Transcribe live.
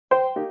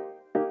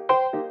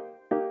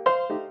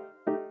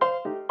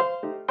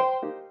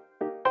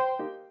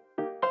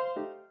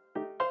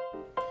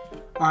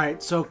All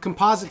right, so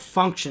composite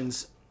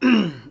functions.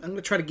 I'm going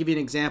to try to give you an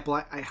example.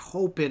 I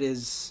hope it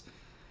is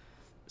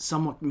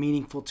somewhat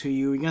meaningful to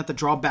you. You're going to have to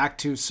draw back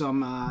to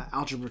some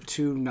Algebra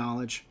 2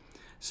 knowledge.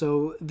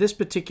 So this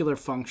particular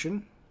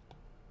function,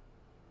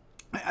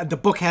 the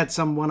book had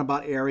some one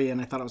about area,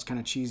 and I thought it was kind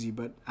of cheesy,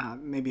 but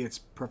maybe it's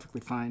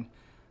perfectly fine.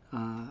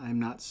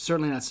 I'm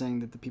certainly not saying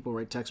that the people who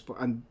write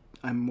textbooks,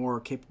 I'm more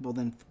capable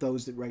than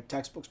those that write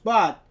textbooks,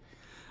 but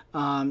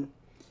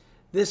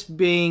this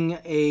being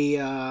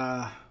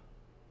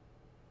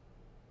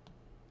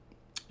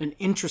an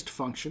interest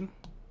function,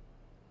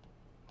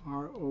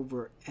 r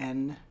over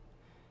n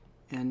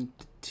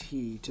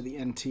t to the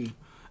nt.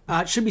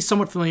 It should be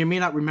somewhat familiar. You may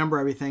not remember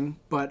everything,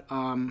 but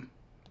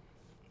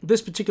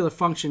this particular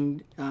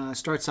function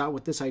starts out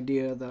with this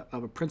idea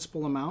of a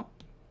principal amount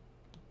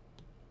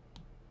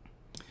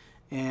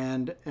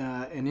and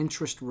an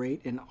interest rate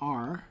in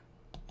r.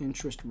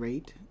 Interest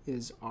rate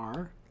is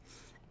r.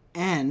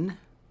 N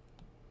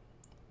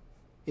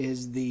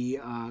is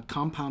the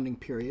compounding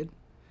period.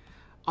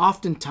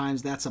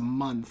 Oftentimes that's a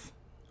month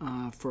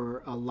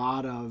for a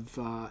lot of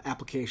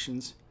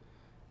applications.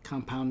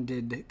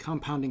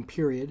 Compounding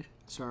period,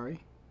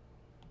 sorry.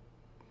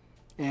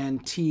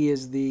 And T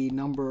is the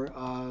number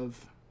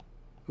of,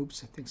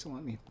 oops, I think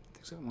someone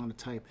want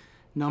to type,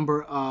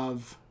 number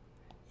of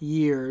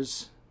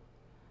years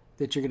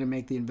that you're going to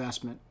make the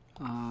investment.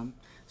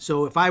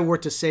 So if I were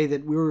to say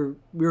that we were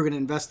going to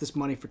invest this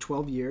money for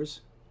 12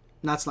 years,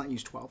 let's not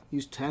use 12,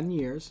 use 10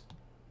 years.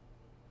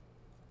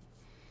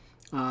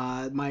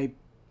 My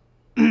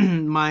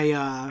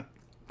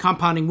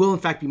compounding will in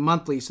fact be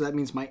monthly, so that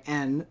means my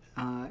n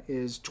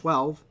is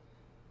 12.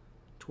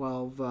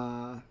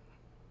 12,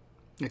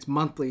 it's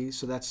monthly,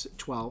 so that's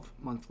 12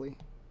 monthly.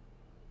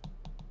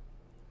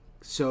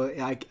 So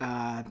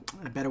a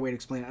better way to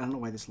explain it, I don't know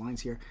why this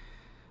line's here,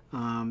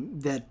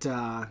 that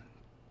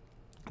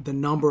the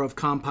number of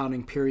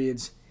compounding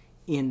periods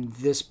in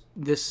this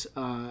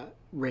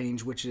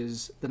range, which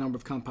is the number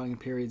of compounding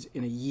periods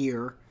in a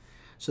year,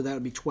 so that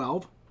would be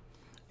 12.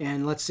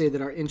 And let's say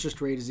that our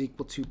interest rate is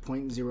equal to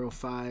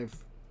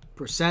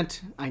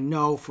 0.05%. I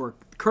know for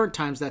current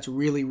times that's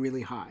really,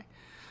 really high.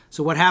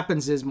 So what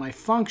happens is my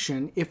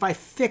function, if I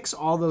fix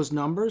all those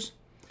numbers,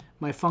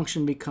 my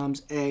function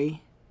becomes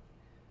P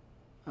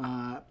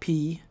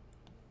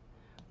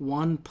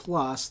 1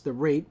 plus the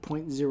rate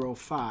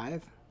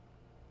 0.05.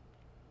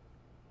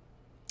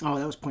 Oh,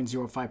 that was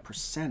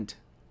 0.05%.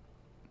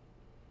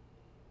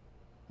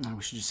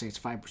 We should just say it's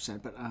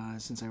 5%, but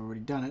since I've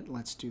already done it,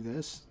 let's do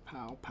this.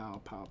 Pow, pow,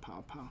 pow,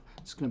 pow, pow.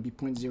 It's going to be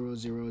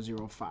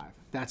 0.0005.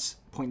 That's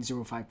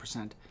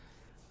 0.05%.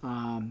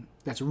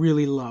 That's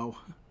really low.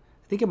 I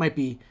think it might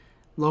be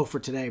low for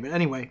today, but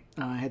anyway,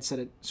 I had said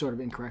it sort of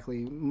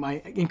incorrectly.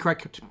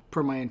 Incorrect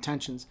per my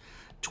intentions.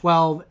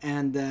 12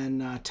 and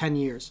then 10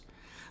 years.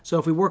 So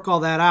if we work all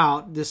that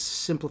out, this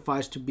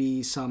simplifies to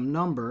be some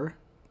number,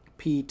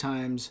 P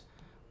times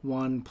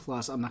 1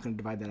 plus, I'm not going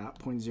to divide that out,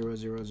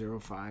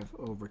 0.0005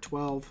 over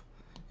 12,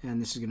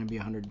 and this is going to be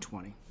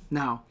 120.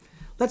 Now,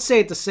 let's say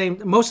at the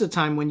same, most of the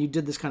time when you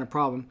did this kind of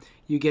problem,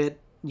 you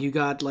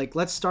got like,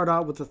 let's start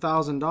out with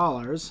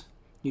 $1,000,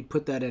 you'd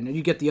put that in, and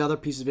you get the other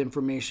piece of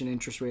information,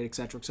 interest rate,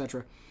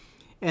 etc.,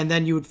 and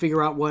then you would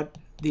figure out what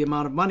the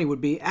amount of money would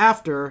be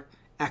after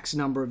X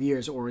number of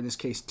years, or in this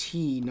case,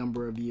 T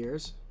number of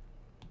years.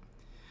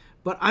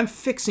 But I'm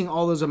fixing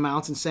all those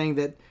amounts and saying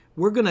that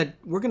we're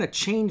gonna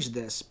change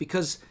this,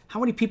 because how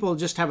many people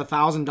just have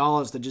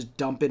 $1,000 to just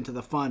dump into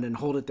the fund and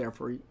hold it there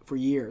for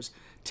years?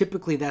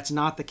 Typically, that's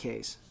not the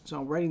case. So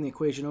I'm writing the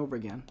equation over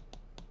again.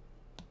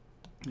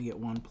 You get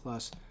 1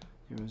 plus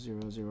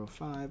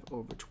 0.0005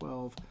 over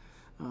 12,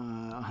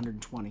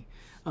 120.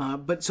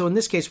 But so in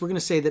this case, we're going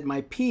to say that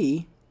my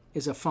P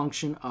is a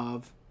function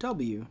of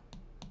W.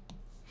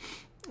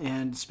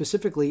 And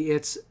specifically,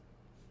 it's,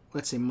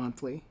 let's say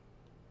monthly.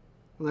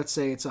 Let's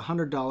say it's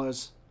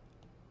 $100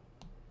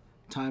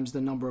 times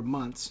the number of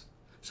months.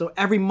 So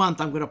every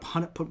month I'm going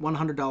to put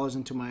 $100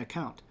 into my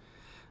account.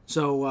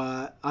 So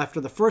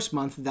after the first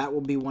month, that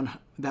will be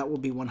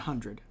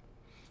 100.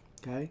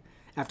 Okay.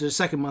 After the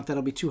second month,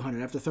 that'll be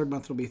 200. After the third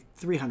month, it'll be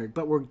 300.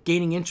 But we're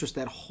gaining interest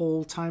that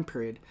whole time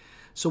period.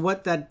 So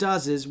what that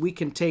does is we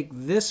can take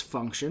this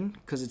function,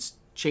 because it's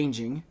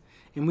changing,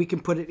 and we can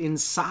put it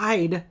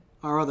inside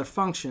our other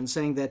function,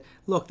 saying that,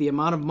 look, the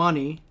amount of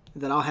money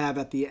that I'll have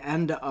at the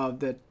end of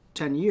the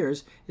 10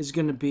 years is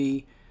going to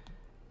be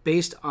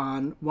based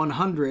on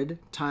 100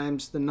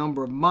 times the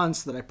number of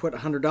months that I put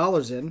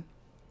 $100 in,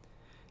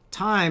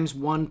 times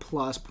 1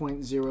 plus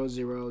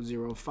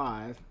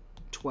 0.0005,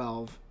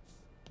 12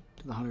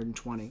 to the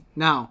 120.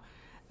 Now,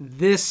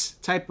 this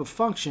type of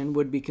function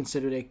would be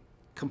considered a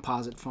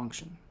composite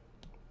function.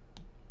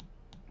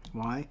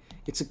 Why?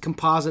 It's a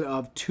composite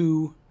of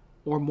two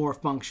or more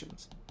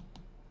functions.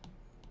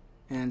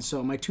 And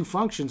so my two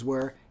functions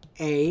were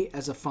A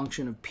as a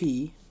function of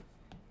P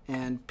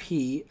and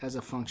P as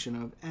a function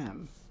of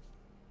M.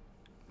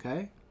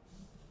 Okay?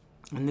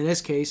 And in this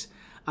case,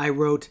 I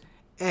wrote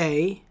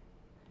A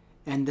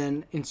and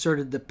then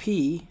inserted the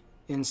P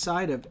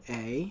inside of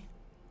A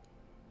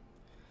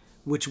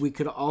which we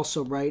could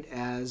also write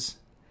as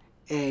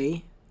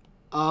A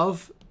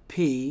of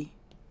P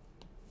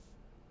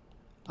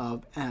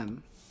of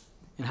M.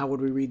 And how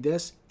would we read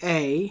this?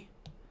 A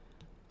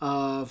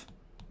of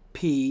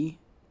P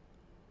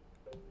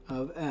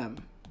of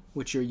M,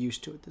 which you're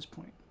used to at this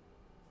point.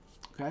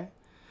 Okay?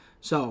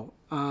 So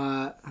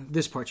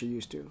this part you're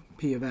used to,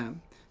 P of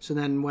M. So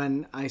then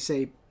when I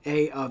say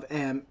A of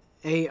M,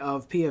 A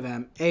of P of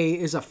M, A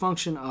is a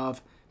function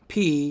of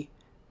P,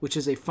 which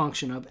is a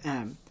function of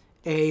M.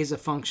 A is a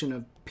function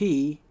of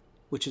P,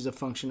 which is a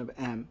function of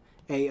M.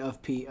 A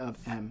of P of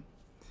M.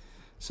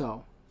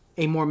 So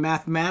a more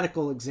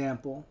mathematical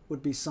example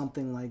would be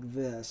something like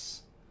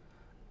this.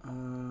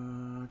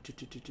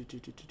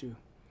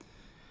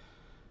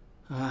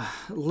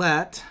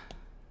 Let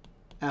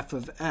f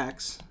of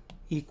x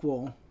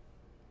equal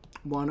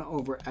 1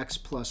 over x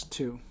plus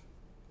 2,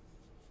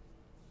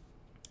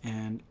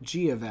 and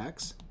g of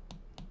x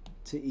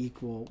to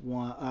equal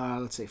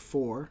 1, let's say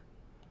 4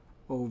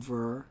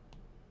 over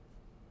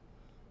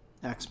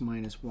x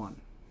minus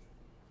 1.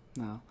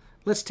 Now,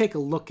 let's take a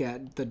look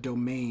at the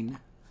domain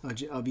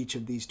of each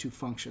of these two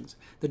functions.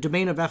 The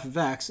domain of f of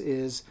x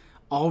is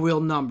all real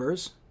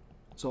numbers,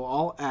 so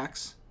all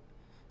x,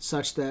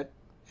 such that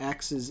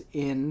x is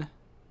in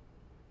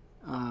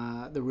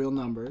the real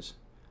numbers,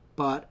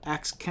 but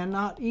x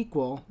cannot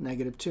equal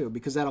negative 2,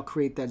 because that'll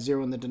create that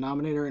 0 in the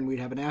denominator and we'd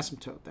have an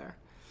asymptote there.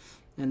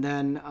 And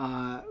then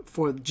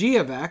for g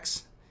of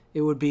x,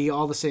 it would be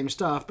all the same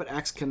stuff, but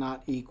x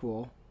cannot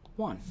equal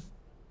 1.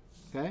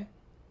 Okay?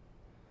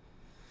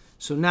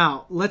 So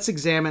now, let's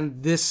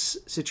examine this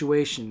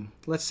situation.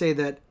 Let's say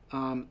that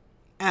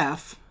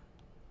f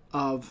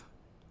of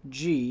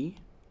g,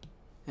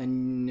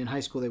 and in high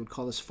school they would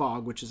call this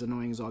fog, which is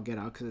annoying as all get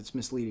out because it's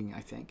misleading,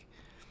 I think,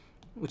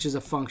 which is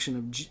a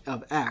function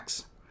of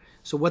x.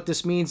 So what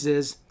this means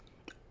is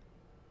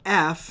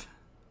f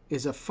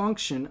is a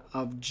function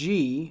of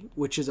g,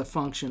 which is a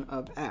function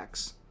of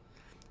x.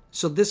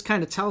 So this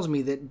kind of tells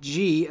me that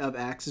g of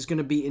x is going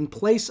to be in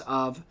place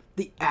of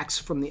the x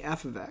from the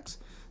f of x.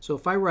 So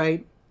if I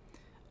write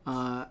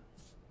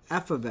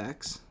f of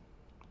x,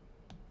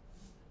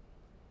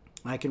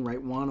 I can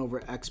write 1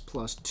 over x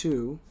plus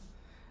 2,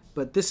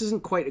 but this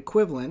isn't quite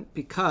equivalent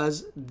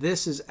because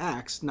this is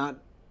x, not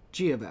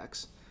g of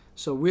x.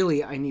 So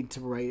really I need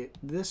to write it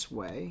this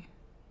way.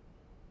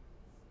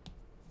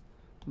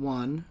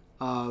 1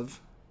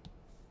 of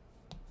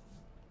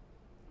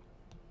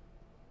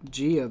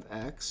g of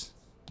x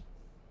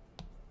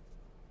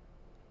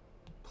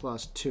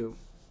plus 2.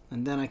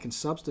 And then I can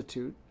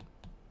substitute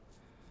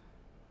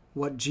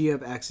what g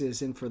of x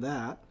is in for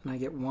that, and I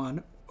get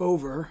 1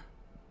 over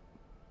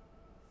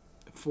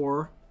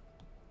 4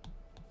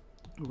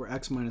 over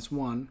x minus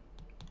 1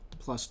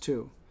 plus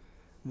 2.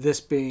 This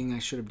being, I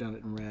should have done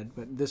it in red,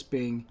 but this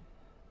being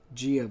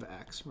g of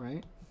x,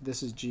 right?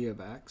 This is g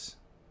of x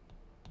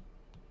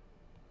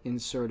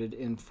inserted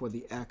in for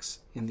the x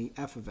in the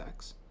f of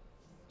x.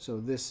 So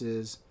this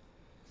is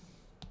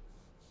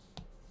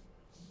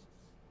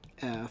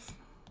f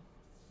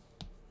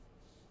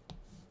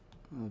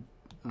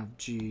of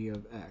g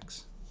of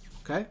x.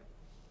 Okay?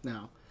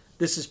 Now,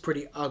 this is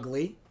pretty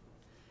ugly.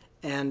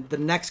 And the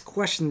next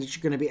question that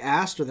you're going to be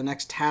asked, or the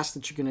next task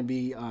that you're going to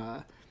be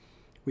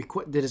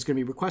that is going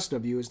to be requested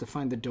of you, is to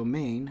find the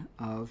domain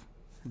of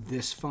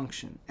this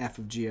function, f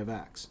of g of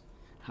x.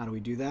 How do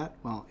we do that?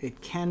 Well,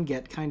 it can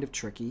get kind of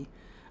tricky.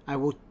 I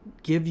will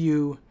give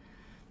you,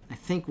 I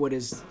think, what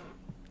is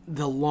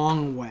the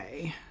long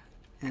way.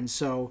 And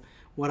so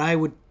what I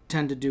would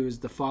tend to do is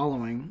the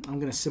following. I'm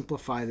going to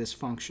simplify this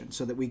function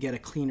so that we get a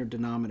cleaner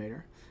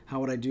denominator. How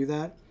would I do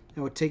that?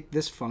 I would take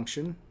this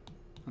function,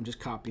 I'm just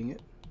copying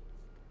it,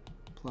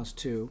 plus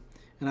 2,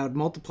 and I would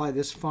multiply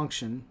this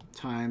function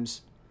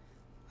times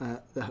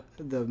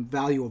the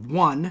value of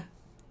 1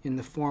 in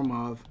the form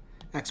of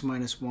x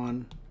minus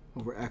 1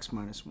 over x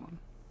minus 1.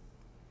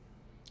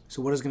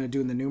 So what is going to do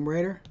in the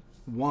numerator?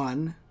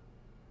 1,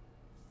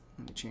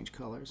 let me change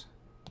colors.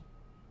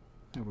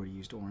 I've already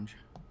used orange.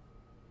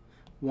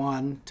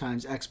 1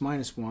 times x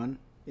minus 1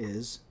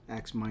 is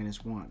x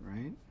minus 1,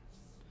 right?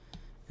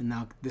 And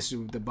now this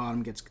is the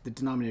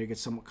denominator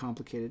gets somewhat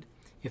complicated.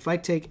 If I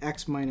take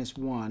x minus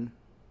 1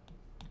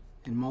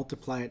 and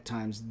multiply it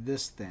times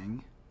this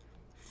thing,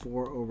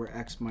 4 over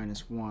x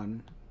minus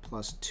 1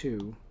 plus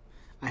 2,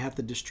 I have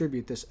to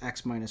distribute this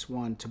x minus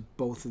 1 to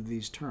both of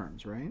these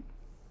terms, right?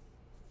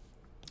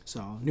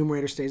 So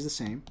numerator stays the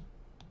same,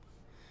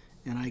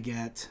 and I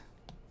get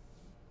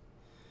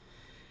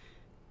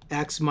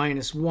x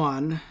minus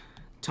 1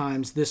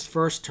 times this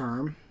first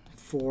term,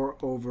 4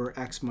 over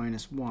x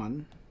minus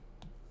 1,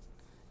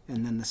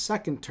 and then the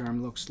second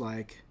term looks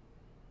like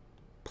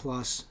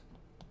plus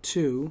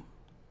 2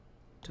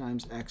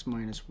 times x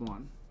minus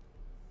 1.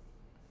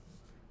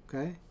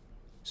 Okay?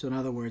 So in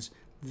other words,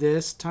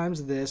 this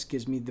times this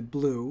gives me the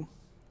blue,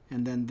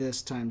 and then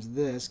this times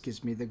this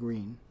gives me the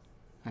green.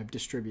 I've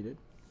distributed.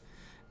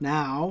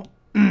 Now,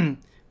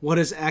 what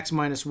is x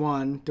minus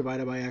 1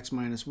 divided by x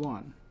minus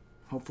 1?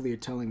 Hopefully you're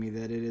telling me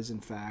that it is, in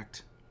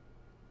fact,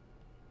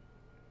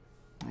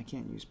 I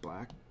can't use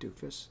black,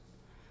 doofus.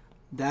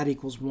 That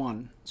equals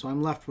 1. So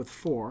I'm left with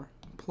 4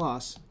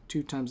 plus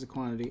 2 times the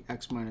quantity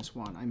x minus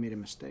 1. I made a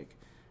mistake.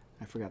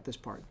 I forgot this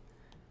part.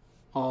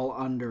 All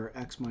under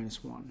x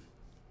minus 1.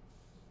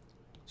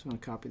 So I'm going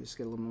to copy this to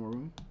get a little more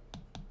room.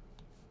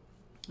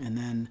 And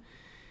then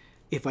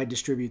if I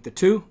distribute the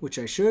 2, which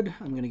I should,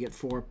 I'm going to get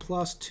 4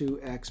 plus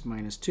 2x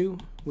minus 2,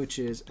 which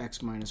is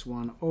x minus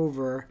 1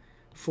 over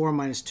 4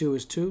 minus 2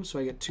 is 2, so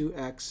I get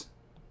 2x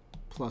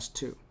plus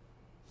 2.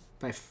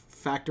 If I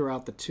factor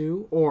out the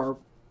 2, or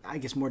I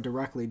guess more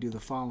directly do the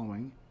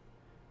following,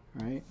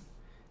 right?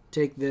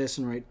 Take this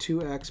and write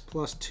 2x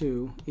plus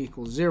 2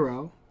 equals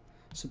 0.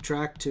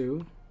 Subtract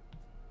 2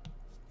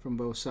 from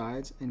both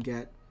sides and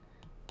get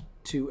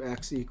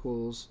 2x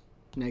equals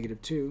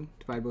negative 2.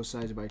 Divide both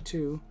sides by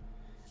 2.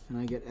 And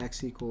I get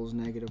x equals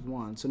negative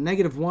 1. So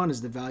negative 1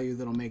 is the value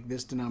that will make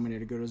this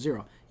denominator go to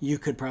 0. You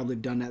could probably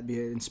have done that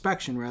via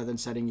inspection rather than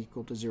setting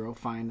equal to 0.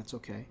 Fine, that's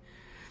okay.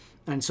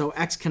 And so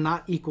x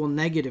cannot equal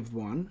negative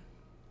 1.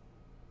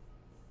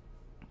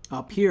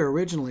 Up here,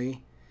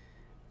 originally,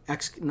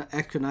 x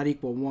could not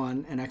equal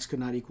 1 and x could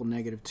not equal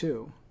negative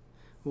 2.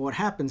 Well, what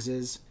happens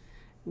is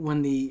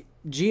when the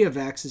g of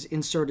x is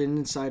inserted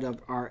inside of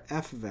our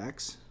f of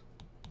x,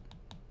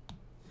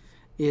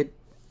 it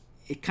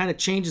kind of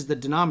changes the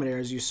denominator,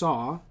 as you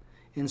saw,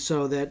 and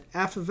so that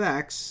f of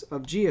x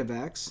of g of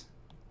x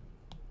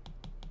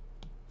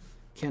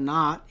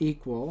cannot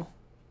equal,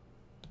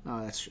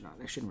 I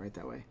shouldn't write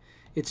that way.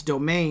 Its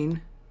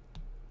domain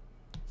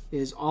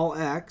is all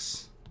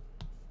x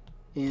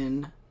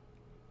in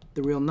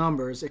the real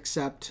numbers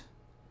except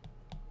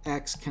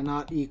x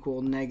cannot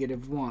equal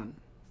negative 1,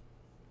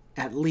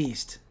 at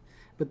least.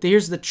 But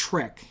here's the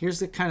trick. Here's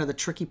the kind of the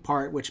tricky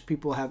part which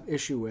people have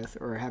issue with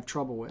or have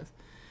trouble with.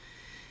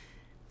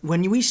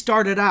 When we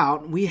started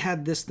out, we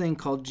had this thing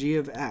called g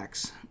of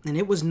x, and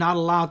it was not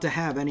allowed to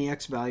have any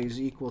x values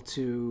equal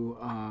to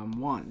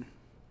 1.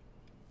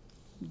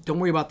 Don't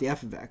worry about the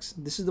f of x.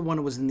 This is the one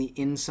that was in the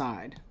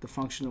inside, the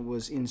function that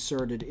was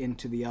inserted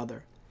into the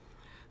other.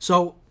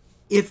 So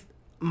if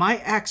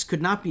my x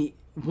could not be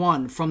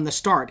 1 from the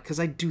start, because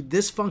I do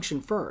this function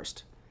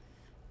first,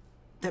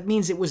 that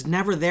means it was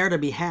never there to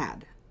be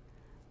had.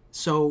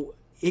 So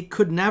it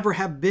could never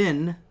have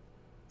been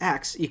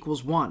x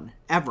equals 1,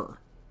 ever.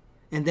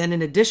 And then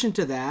in addition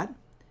to that,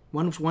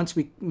 once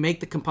we make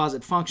the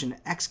composite function,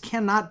 x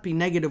cannot be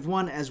negative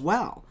 1 as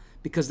well,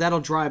 because that'll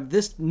drive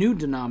this new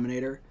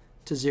denominator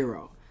to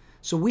 0.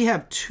 So we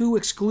have 2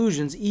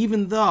 exclusions,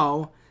 even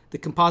though the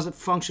composite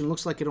function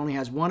looks like it only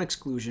has 1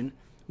 exclusion.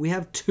 We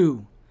have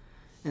 2.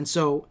 And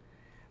so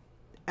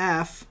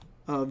f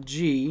of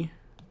g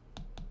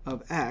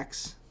of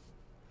x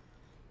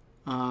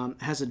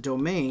has a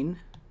domain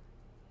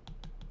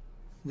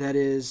that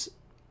is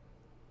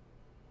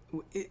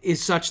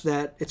such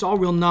that it's all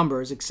real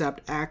numbers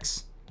except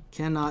x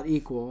cannot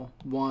equal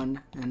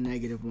 1 and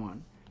negative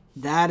 1.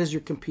 That is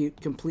your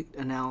complete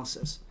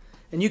analysis.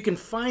 And you can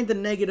find the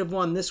negative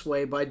 1 this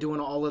way by doing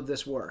all of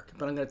this work.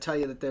 But I'm going to tell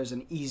you that there's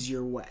an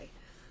easier way.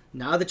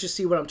 Now that you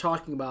see what I'm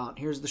talking about,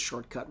 here's the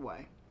shortcut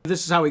way.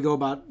 This is how we go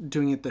about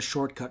doing it the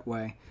shortcut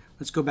way.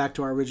 Let's go back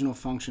to our original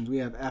functions. We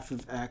have f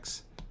of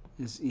x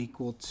is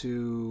equal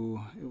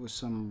to, it was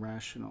some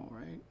rational,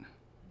 right?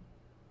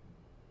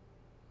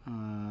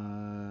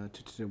 1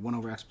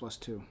 over x plus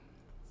 2.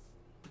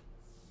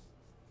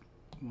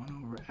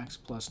 1 over x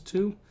plus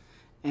 2.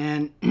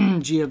 And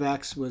g of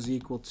x was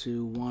equal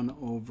to 4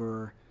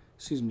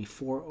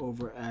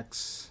 over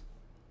x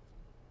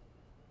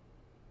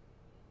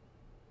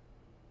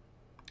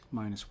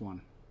minus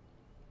 1.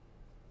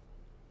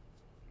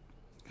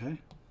 Okay,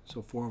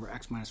 so 4 over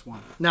x minus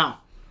 1. Now,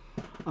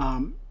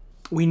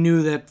 we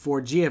knew that for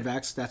g of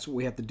x, that's what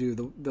we have to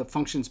do, the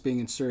function's being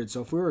inserted.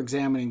 So if we were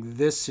examining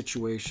this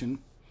situation,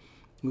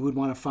 we would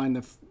want to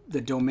find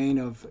the domain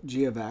of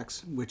g of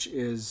x, which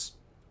is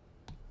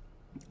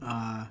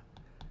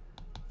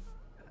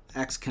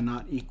x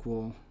cannot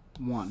equal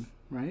 1,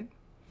 right?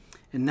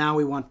 And now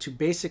we want to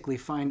basically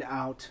find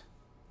out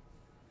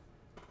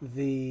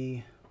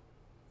the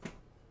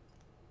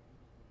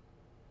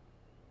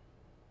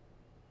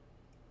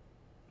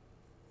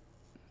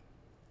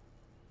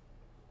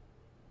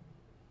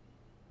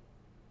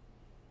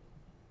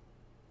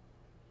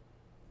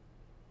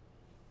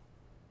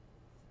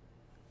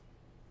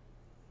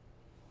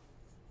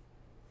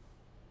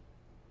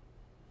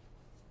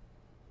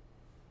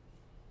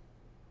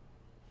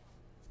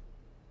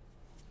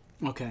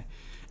okay,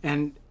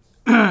 and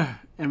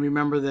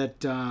remember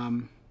that,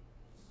 oh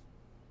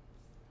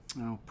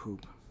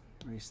poop,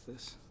 erase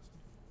this.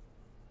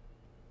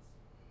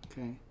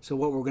 Okay, so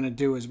what we're going to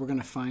do is we're going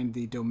to find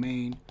the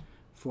domain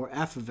for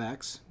f of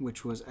x,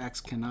 which was x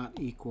cannot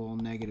equal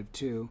negative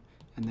 2,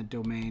 and the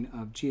domain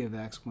of g of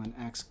x when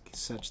x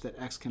such that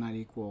x cannot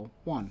equal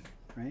 1,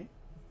 right?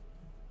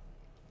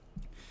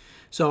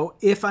 So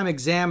if I'm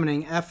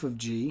examining f of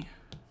g,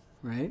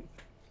 right,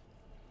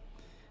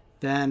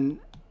 then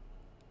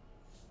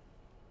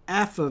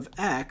f of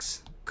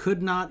x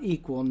could not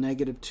equal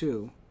negative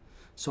 2.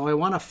 So I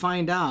want to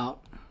find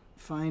out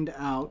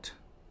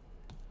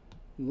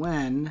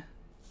when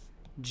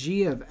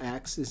g of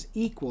x is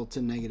equal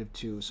to negative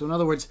 2. So in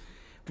other words,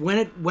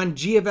 when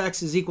g of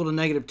x is equal to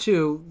negative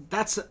 2,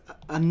 that's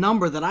a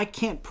number that I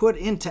can't put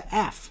into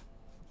f.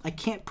 I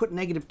can't put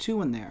negative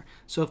 2 in there.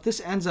 So if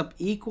this ends up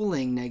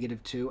equaling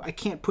negative 2, I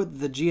can't put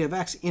the g of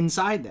x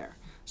inside there.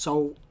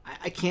 So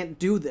I can't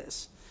do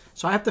this.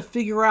 So I have to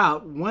figure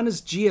out when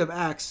is g of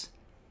x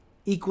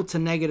equal to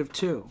negative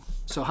 2.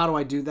 So how do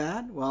I do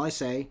that? Well, I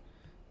say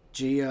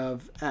g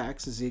of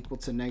x is equal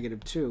to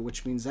negative 2,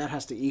 which means that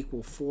has to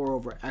equal 4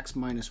 over x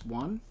minus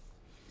 1.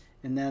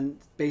 And then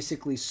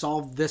basically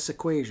solve this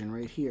equation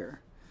right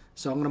here.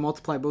 So I'm going to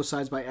multiply both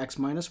sides by x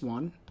minus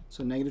 1.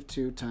 So negative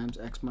 2 times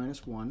x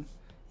minus 1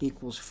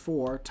 equals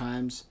 4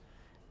 times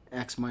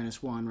x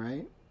minus 1,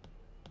 right?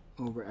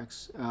 Over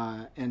x.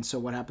 And so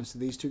what happens to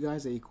these two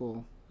guys? They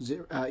equal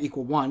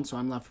 1, so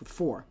I'm left with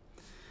 4.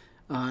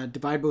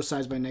 Divide both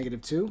sides by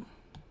negative 2.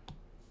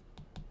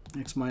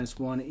 X minus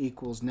 1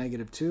 equals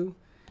negative 2.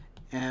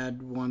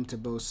 Add 1 to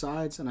both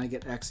sides, and I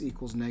get x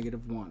equals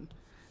negative 1.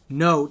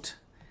 Note,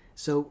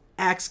 so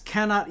x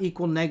cannot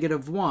equal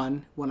negative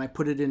 1 when I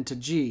put it into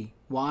g.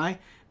 Why?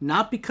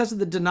 Not because of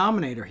the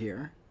denominator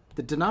here.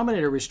 The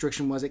denominator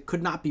restriction was it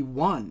could not be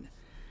 1.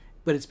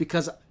 But it's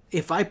because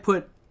if I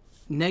put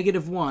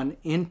negative 1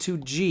 into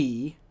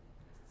g,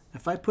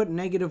 if I put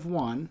negative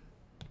 1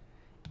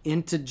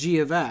 into g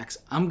of x,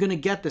 I'm going to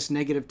get this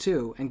negative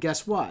 2. And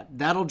guess what?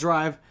 That'll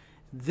drive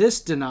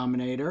this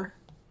denominator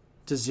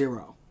to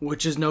 0,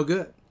 which is no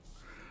good.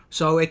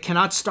 So it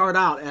cannot start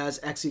out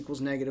as x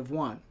equals negative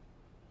 1.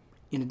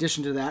 In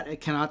addition to that, it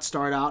cannot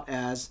start out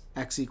as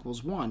x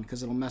equals 1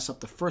 because it'll mess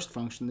up the first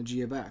function, the g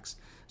of x.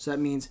 So that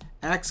means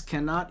x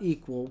cannot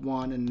equal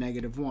 1 and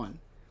negative 1.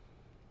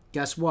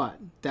 Guess what?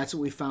 That's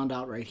what we found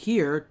out right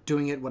here,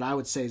 doing it what I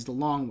would say is the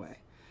long way.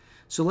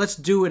 So let's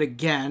do it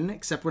again,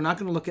 except we're not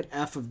going to look at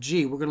f of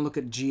g. We're going to look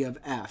at g of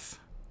f.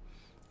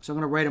 So I'm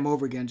going to write them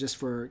over again just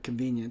for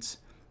convenience.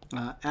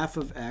 F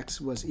of x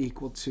was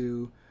equal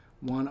to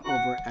 1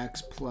 over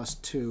x plus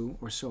 2,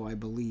 or so I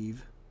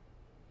believe.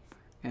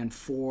 And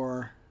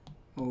 4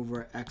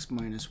 over x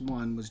minus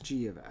 1 was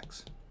g of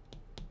x.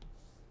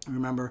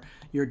 Remember,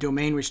 your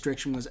domain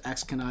restriction was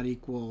x cannot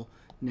equal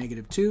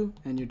negative 2,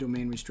 and your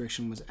domain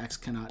restriction was x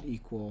cannot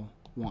equal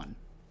 1.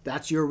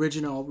 That's your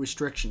original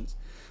restrictions.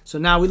 So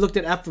now we looked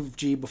at f of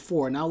g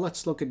before. Now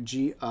let's look at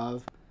g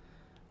of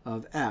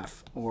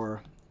f,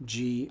 or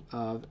g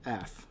of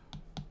f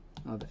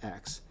of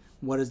x.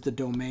 What is the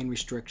domain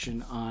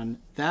restriction on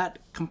that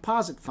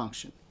composite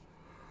function?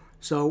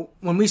 So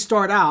when we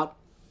start out,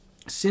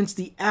 since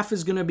the f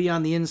is going to be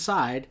on the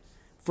inside,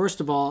 first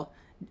of all,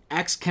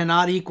 x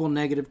cannot equal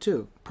negative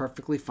 2.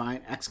 Perfectly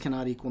fine. X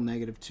cannot equal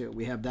negative 2.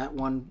 We have that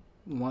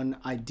one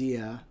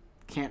idea.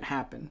 Can't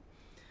happen.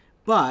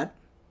 But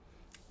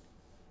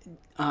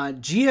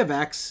g of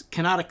x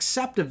cannot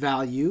accept a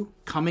value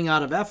coming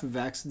out of f of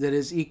x that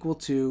is equal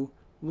to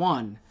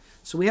 1.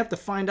 So we have to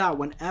find out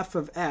when f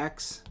of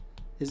x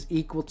is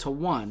equal to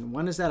 1.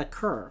 When does that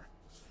occur?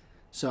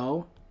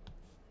 So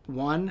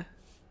 1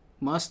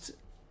 must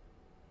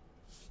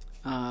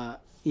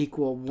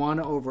equal 1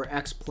 over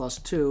x plus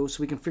 2,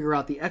 so we can figure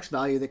out the x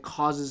value that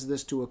causes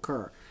this to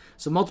occur.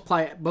 So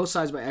multiply both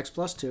sides by x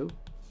plus 2,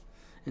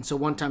 and so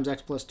 1 times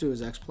x plus 2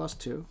 is x plus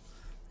 2,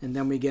 and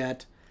then we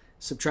get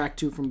subtract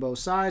 2 from both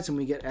sides, and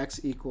we get x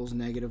equals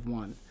negative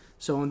 1.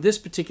 So in this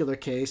particular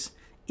case,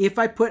 if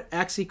I put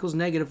x equals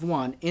negative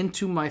 1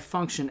 into my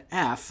function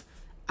f,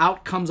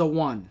 out comes a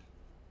 1,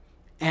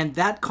 and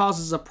that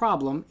causes a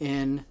problem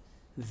in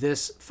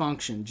this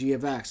function, g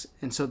of x,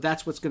 and so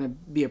that's what's going to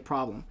be a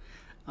problem.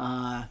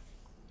 I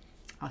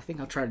think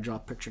I'll try to draw a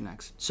picture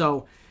next.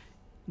 So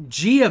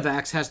g of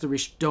x has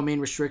the domain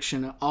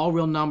restriction, all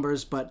real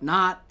numbers, but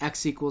not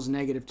x equals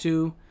negative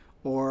 2,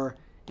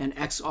 and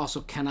x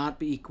also cannot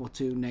be equal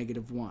to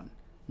negative 1.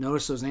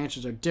 Notice those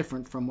answers are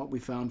different from what we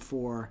found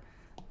for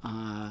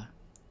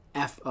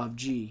f of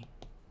g,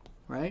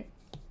 right?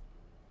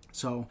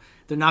 So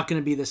they're not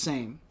going to be the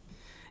same.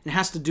 It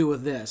has to do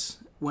with this.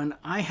 When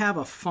I have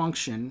a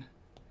function,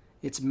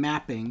 it's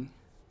mapping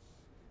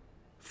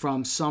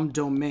from some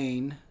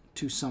domain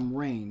to some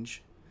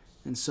range.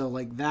 And so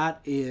like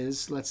that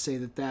is, let's say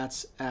that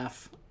that's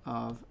f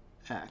of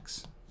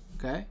x,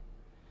 okay?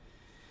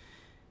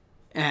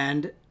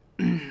 And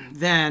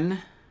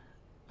then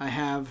I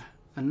have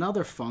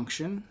another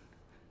function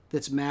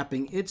that's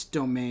mapping its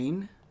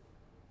domain,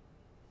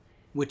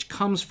 which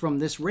comes from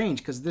this range,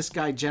 because this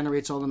guy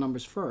generates all the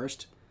numbers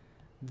first.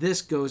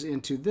 This goes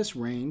into this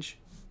range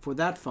for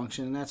that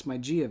function, and that's my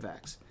g of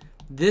x.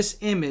 This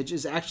image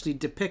is actually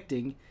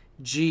depicting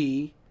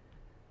g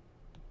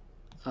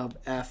of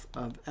f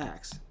of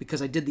x,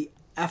 because I did the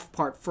f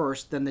part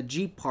first, then the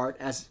g part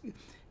as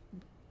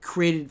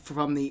created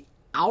from the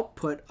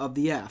output of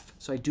the f.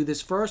 So I do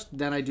this first,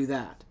 then I do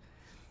that.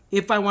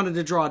 If I wanted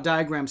to draw a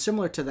diagram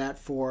similar to that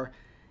for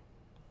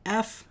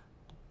f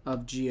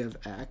of g of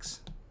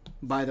x,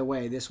 by the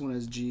way, this one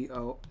is g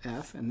of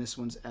f, and this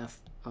one's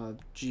f of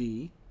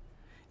g.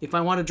 If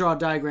I want to draw a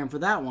diagram for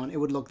that one, it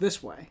would look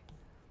this way.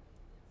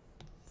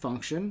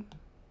 Function,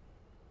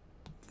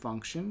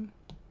 function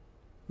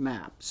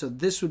map. So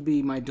this would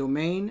be my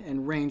domain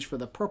and range for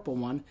the purple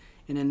one.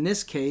 And in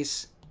this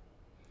case,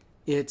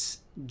 it's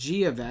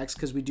g of x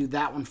because we do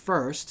that one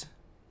first.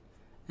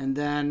 And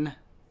then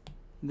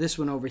this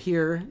one over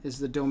here is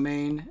the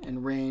domain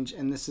and range,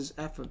 and this is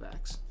f of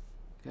x.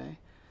 Okay,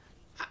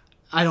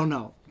 I don't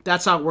know.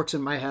 That's how it works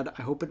in my head.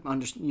 I hope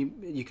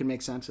you can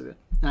make sense of it.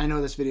 And I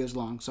know this video is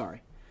long.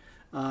 Sorry.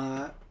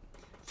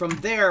 From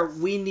there,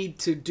 we need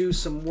to do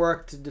some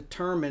work to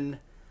determine.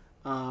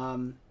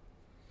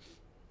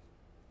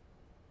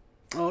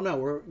 Oh no,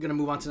 we're going to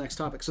move on to the next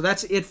topic. So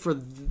that's it for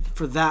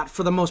that,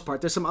 for the most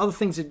part. There's some other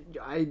things that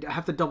I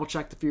have to double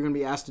check if you're going to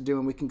be asked to do,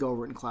 and we can go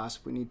over it in class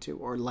if we need to,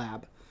 or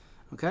lab.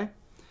 Okay?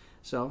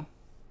 So,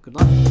 good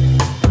luck.